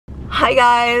Hi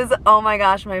guys. Oh my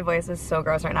gosh, my voice is so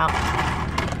gross right now.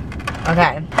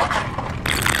 Okay.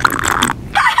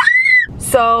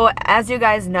 So, as you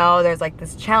guys know, there's like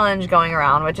this challenge going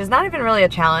around, which is not even really a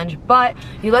challenge, but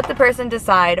you let the person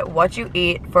decide what you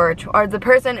eat or the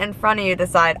person in front of you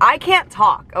decide. I can't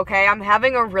talk, okay? I'm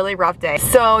having a really rough day.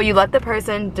 So, you let the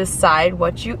person decide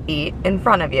what you eat in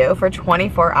front of you for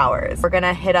 24 hours. We're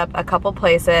gonna hit up a couple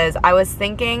places. I was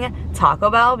thinking Taco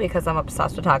Bell because I'm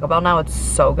obsessed with Taco Bell now. It's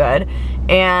so good.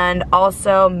 And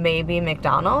also maybe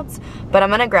McDonald's. But I'm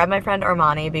gonna grab my friend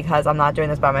Armani because I'm not doing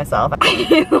this by myself.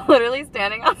 He's literally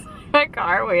standing outside my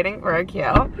car waiting for a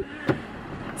queue.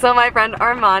 So my friend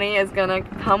Armani is gonna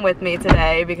come with me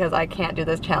today because I can't do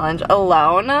this challenge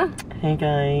alone. Hey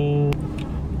guys.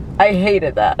 I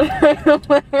hated that. I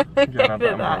literally hated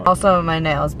that. Also, my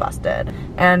nail's busted.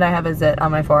 And I have a zit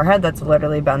on my forehead that's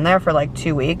literally been there for like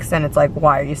 2 weeks, and it's like,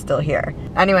 why are you still here?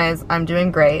 Anyways, I'm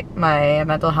doing great. My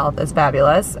mental health is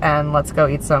fabulous, and let's go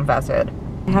eat some fast food.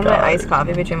 I have my iced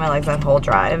coffee between my legs that whole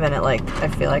drive, and it like, I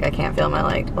feel like I can't feel my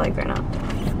legs right now.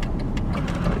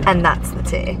 And that's the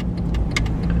tea.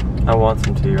 I want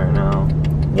some tea right now.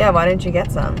 Yeah, why didn't you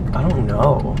get some? I don't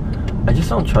know. I just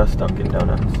don't trust Dunkin'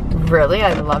 Donuts. Really?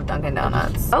 I love Dunkin'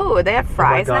 Donuts. Oh, they have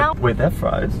fries now? Wait, they have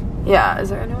fries? Yeah, is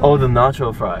there anyone? Oh, the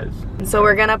nacho fries. So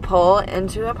we're gonna pull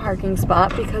into a parking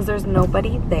spot because there's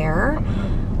nobody there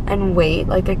and wait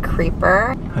like a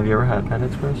creeper. Have you ever had Panda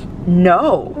Express?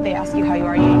 No. They ask you how you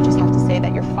are, you just have to say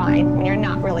that you're fine when you're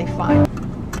not really fine.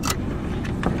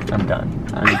 I'm done.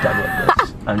 I'm done with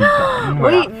this. I'm done.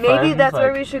 Wait, maybe that's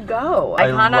where we should go. I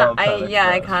love Panda I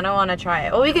Express. kind of want to try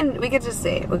it. Well, we could just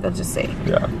see. We could just see.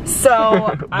 Yeah.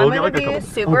 So I'm We'll gonna get, like, be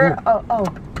super. Oh.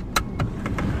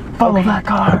 Follow that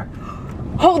car.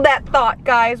 Hold that thought,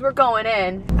 guys. We're going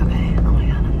in. Okay. Oh my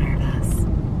god, I'm nervous.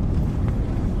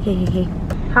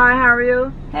 Hi, how are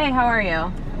you? Hey, how are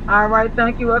you? All right,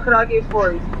 thank you. What could I get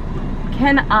for you?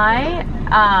 Can I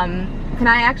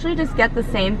actually just get the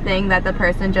same thing that the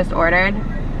person just ordered?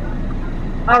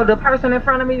 Oh, the person in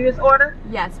front of me just ordered?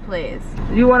 Yes, please.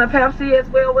 You want a Pepsi as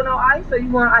well with no ice, or you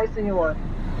want ice in yours?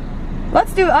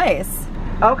 Let's do ice.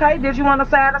 Okay, did you want a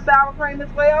side of sour cream as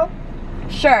well?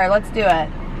 Sure, let's do it.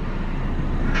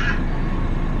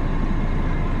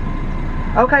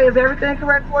 Okay, is everything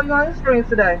correct for you on your screen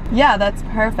today? Yeah, that's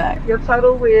perfect. Your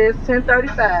total is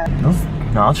 $10.35. Those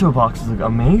nacho boxes look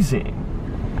amazing.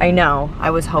 I know. I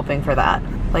was hoping for that.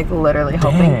 Like, literally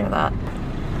hoping for that.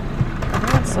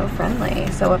 Everyone's so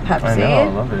friendly. So, a Pepsi? I know, I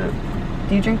love it.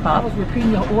 Do you drink I pop? was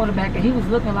repeating your order back, and he was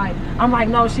looking like, I'm like,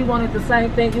 no, she wanted the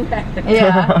same thing you had.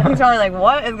 Yeah. He's probably like,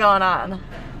 what is going on?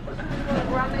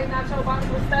 Grande nacho box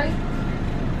with steak?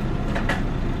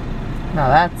 No,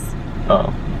 that's...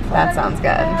 Oh. That sounds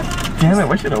good. Damn it,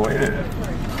 we should have waited.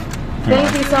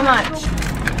 Thank you so much.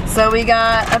 So we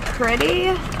got a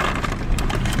pretty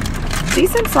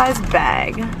decent sized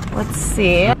bag. Let's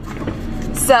see.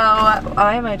 So,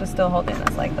 why am I just still holding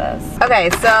this like this? Okay,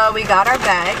 so we got our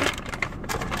bag.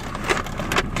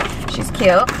 She's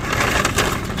cute.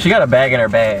 She got a bag in her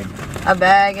bag. A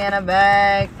bag in a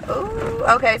bag. Ooh,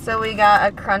 okay, so we got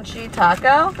a crunchy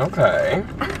taco. Okay.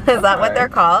 Is that what they're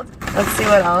called? Let's see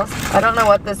what else. I don't know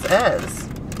what this is.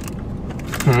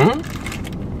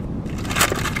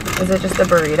 Is it just a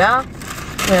burrito?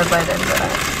 Yeah, bite into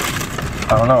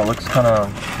it. I don't know, it looks kind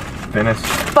of finished.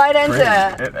 Bite into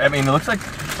it. I mean, it looks like...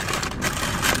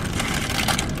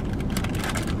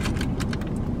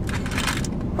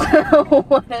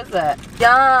 What is it?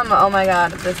 Yum! Oh my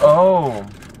god. This. Oh.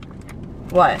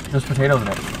 What? There's potatoes in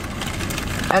it.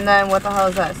 And then what the hell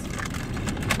is this?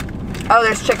 Oh,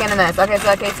 there's chicken in this. Okay,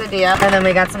 so a quesadilla. And then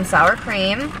we got some sour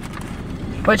cream,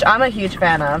 which I'm a huge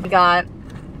fan of. We got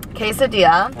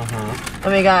quesadilla.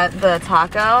 And we got the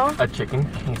taco. A chicken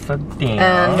quesadilla.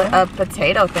 And a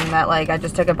potato thing that like I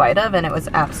just took a bite of and it was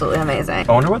absolutely amazing.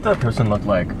 I wonder what that person looked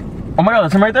like. Oh my god,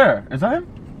 that's him right there. Is that him?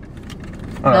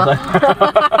 Oh, No. no.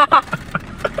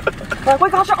 Like, we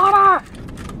got your order!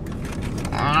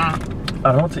 I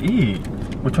don't know what to eat.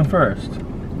 Which one first?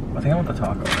 I think I want the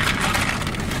taco.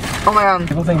 Oh my god.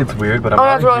 People think it's weird, but I'm Oh,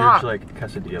 not that's a really huge hot. like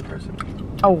quesadilla person.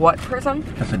 A what person?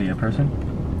 Quesadilla person?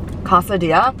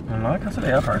 Quesadilla? I'm not a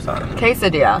quesadilla person.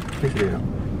 Quesadilla. Quesadilla.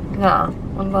 Yeah.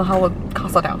 What the hell would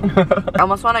quesadilla? I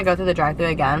almost want to go through the drive-thru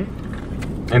again.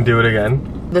 And do it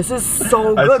again. This is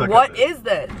so I good. suck What at is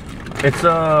this? It's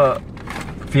a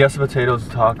Fiesta Potatoes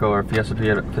taco or Fiesta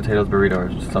Potatoes burrito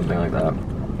or something like that.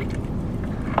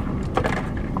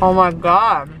 Oh my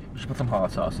god. Just put some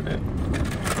hot sauce in it.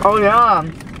 Oh yeah.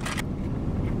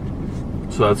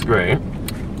 So that's great.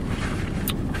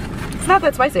 It's not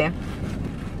that spicy.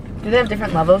 Do they have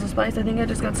different levels of spice? I think I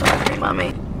just got sour cream on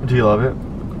me. Do you love it?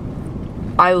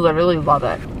 I literally love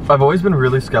it. I've always been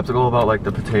really skeptical about like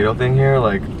the potato thing here.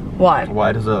 Like, Why?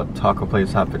 why does a taco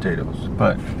place have potatoes?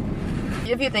 But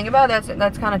If you think about it,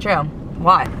 that's kind of true.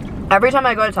 Why? Every time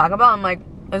I go to Taco Bell, I'm like,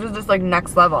 this is just like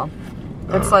next level.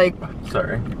 It's like,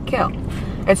 sorry. kill.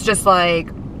 It's just like,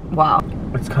 wow.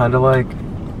 It's kind of like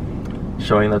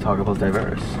showing that Taco Bell's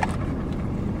diverse.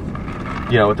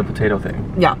 You know, with the potato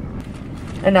thing. Yeah.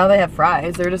 And now they have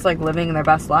fries. They're just like living their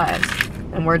best lives.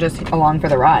 And we're just along for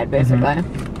the ride, basically.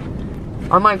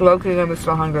 I'm like low-key gonna be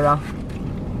so hungry though.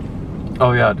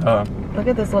 Oh yeah, duh. Look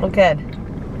at this little kid.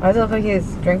 Why does it look like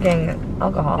he's drinking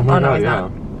alcohol? Oh my no, god, he's yeah.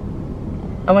 not.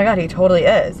 Oh my god, he totally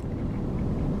is.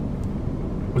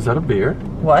 Was that a beer?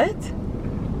 What?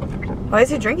 Why is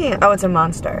he drinking? Oh, it's a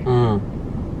Monster.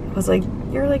 Mm. I was like,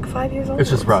 you're like 5 years old. It's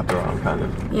just wrapped around, kind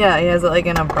of. Yeah, he has it like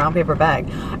in a brown paper bag.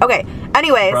 Okay,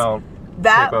 anyways, Brown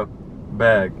that, paper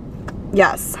bag.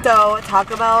 yes, so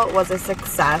Taco Bell was a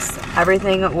success.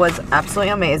 Everything was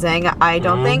absolutely amazing. I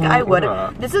don't think I would,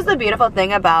 this is the beautiful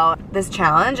thing about this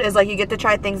challenge is like you get to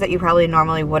try things that you probably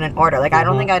normally wouldn't order. Like I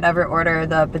don't think I'd ever order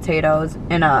the potatoes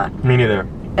in a, Me neither.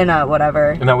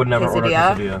 whatever. And I would never order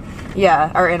quesadilla.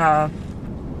 Yeah, or in a,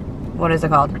 what is it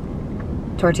called?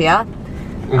 Tortilla.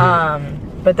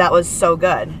 But that was so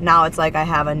good. Now it's like I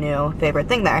have a new favorite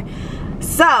thing there.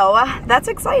 So that's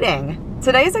exciting.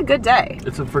 Today's a good day.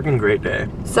 It's a freaking great day.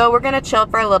 So we're gonna chill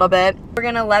for a little bit. We're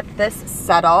gonna let this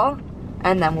settle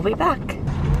and then we'll be back.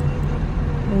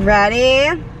 Ready?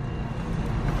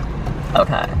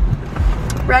 Okay.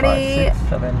 Ready? 5, 6,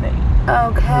 7, 8.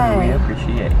 Okay. We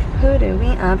appreciate. Who do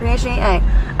we appreciate?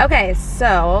 Okay,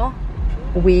 so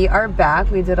we are back.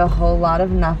 We did a whole lot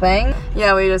of nothing.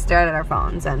 Yeah, we just stared at our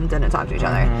phones and didn't talk to each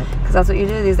other because that's what you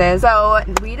do these days. So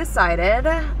we decided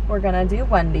we're gonna do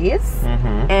Wendy's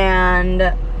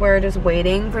and we're just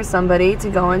waiting for somebody to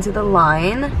go into the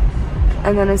line,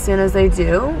 and then as soon as they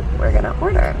do, we're gonna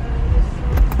order.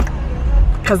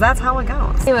 Cause that's how it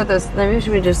goes. With this, maybe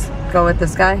should we just go with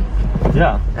this guy?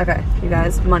 Yeah. Okay, you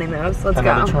guys, money moves. Let's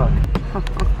Another go. truck.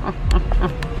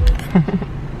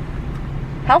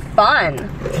 How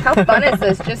fun is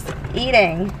this? Just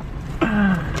eating.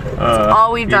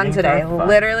 All we've done today.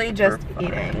 Literally just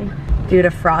eating. Dude,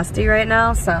 a Frosty right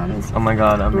now sounds Oh my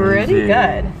god, amazing. pretty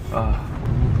good.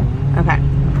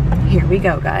 Okay, here we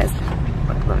go, guys.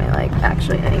 Let me like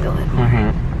actually angle it.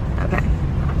 Okay.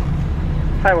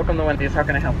 Hi, welcome to Wendy's. How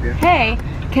can I help you? Hey,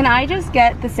 can I just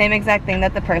get the same exact thing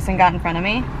that the person got in front of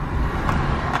me?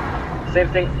 Same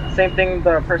thing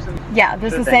the person? Yeah,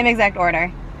 this is the same exact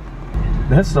order.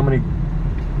 They have so many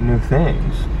new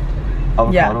things.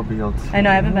 Avocado BLT. I know,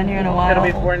 I haven't been here in a while. It'll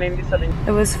be $4.97.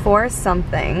 It was for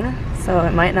something, so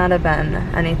it might not have been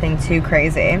anything too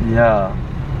crazy. Yeah.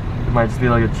 It might just be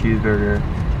like a cheeseburger.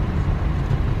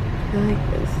 I feel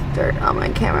like there's dirt on my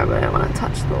camera, but I don't want to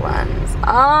touch the lens.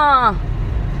 Ah!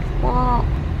 Well,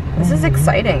 this is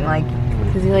exciting, like,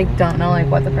 because you like don't know like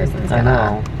what the person's gonna.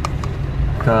 I know.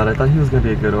 God, I thought he was gonna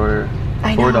be a good order.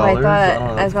 I know. $4?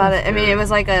 I thought it. I mean, it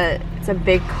was like it's a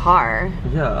big car.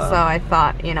 Yeah. So I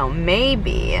thought, you know,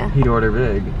 maybe he'd order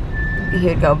big.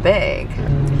 he'd go big.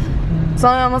 So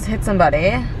I almost hit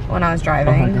somebody when I was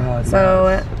driving. Oh my god. So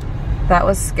yes. that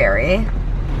was scary.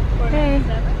 Hey.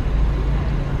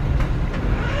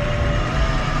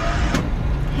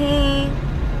 Hey.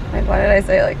 Like, why did I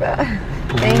say it like that?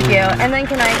 Thank you. And then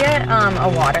can I get a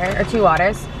water or 2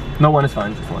 waters? No, one is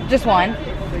fine. Just one. Just one?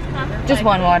 Just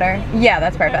one water? Yeah,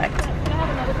 that's perfect.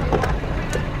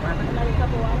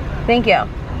 Thank you.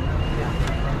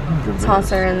 Toss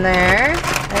her in there.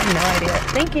 I have no idea.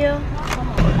 Thank you.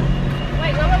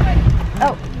 Wait.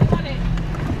 Oh. You wanted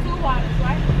 2 waters,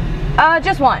 right?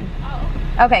 Just one.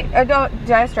 Oh. Okay.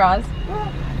 Do I have straws?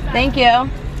 Thank you.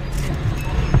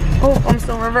 Oh, I'm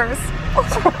still reverse.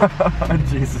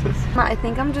 Jesus. I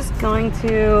think I'm just going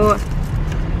to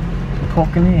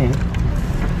Coconut.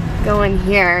 go in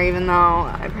here, even though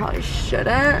I probably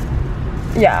shouldn't.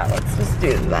 Yeah, let's just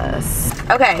do this.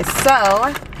 Okay,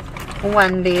 so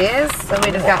Wendy's. So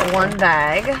we just got 1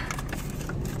 bag.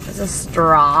 There's a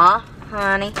straw,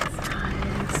 honey.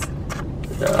 Fries.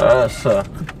 Yes.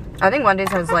 I think Wendy's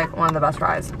has like one of the best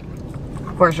fries,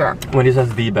 for sure. Wendy's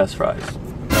has the best fries.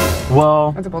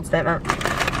 Well, That's a bold statement.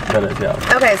 that is, yeah.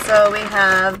 Okay, so we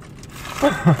have.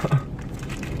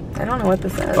 I don't know what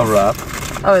this is. A wrap.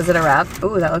 Oh, is it a wrap?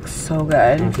 Ooh, that looks so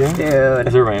good, Okay. dude.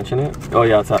 Is there ranch in it? Oh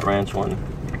yeah, it's that ranch one.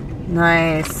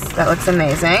 Nice. That looks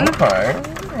amazing. Okay.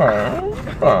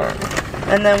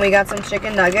 And then we got some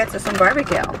chicken nuggets with some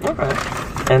barbecue.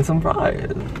 Okay. And some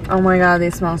fries. Oh my god,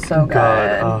 these smell so good.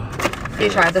 God. You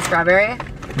tried the strawberry?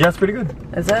 Yeah, it's pretty good.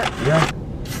 Is it? Yeah.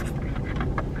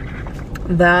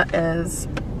 That is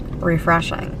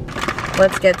refreshing.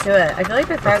 Let's get to it. I feel like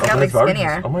their fries got like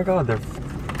skinnier. Oh my god,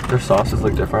 their sauces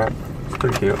look different. It's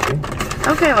pretty cute.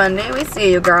 Okay, Wendy, we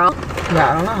see you, girl. Yeah,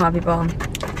 I don't know how people.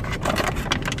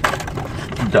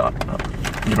 Duh.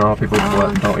 You don't know how people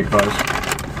don't eat fries.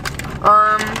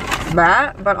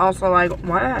 That, but also like,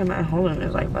 why am I holding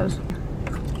this like this?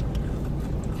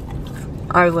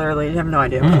 I literally have no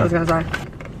idea what I was gonna say.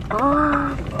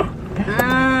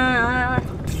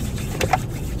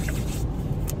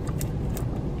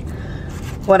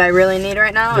 What I really need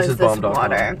right now is this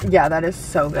water. Yeah, that is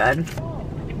so good.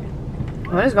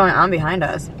 What is going on behind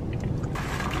us?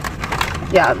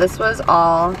 Yeah, this was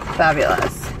all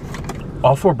fabulous.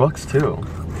 All $4 too.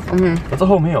 That's a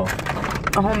whole meal.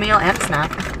 A whole meal and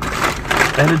snack.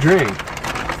 And a drink.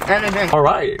 And a drink.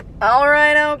 Alright.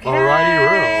 Alright, okay.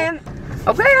 Alrighty,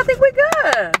 Okay, I think we're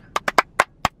good.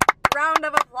 Round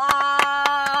of applause.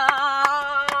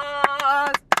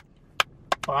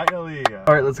 Finally.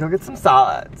 Alright, let's go get some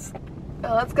salads.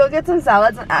 Let's go get some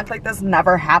salads and act like this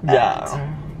never happened.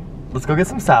 Yeah. Let's go get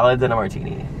some salads and a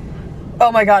martini.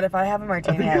 Oh my god, if I have a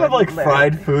martini, I think you have like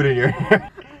fried food in your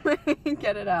hair.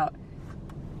 Get it out.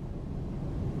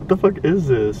 What the fuck is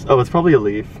this? Oh, it's probably a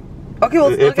leaf. Okay,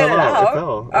 well, let's get it out. It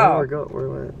fell.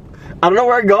 Oh. I don't know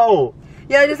where I go.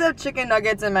 Yeah, I just have chicken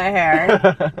nuggets in my hair.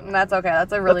 And that's okay.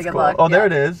 That's a really good look. Oh, there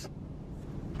it is.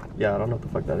 Yeah, I don't know what the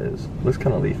fuck that is. Looks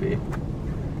kind of leafy.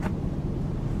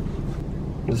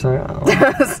 So,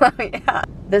 yeah.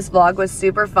 This vlog was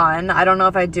super fun. I don't know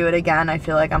if I'd do it again. I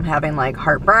feel like I'm having like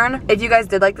heartburn. If you guys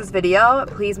did like this video,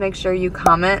 please make sure you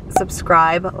comment,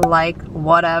 subscribe, like,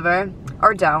 whatever.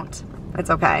 Or don't. It's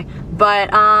okay.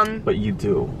 But you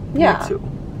do. Yeah. You too.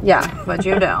 Yeah, but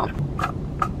you do.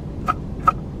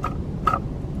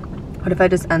 What if I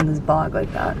just end this vlog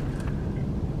like that?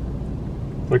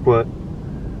 Like what?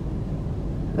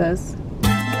 This.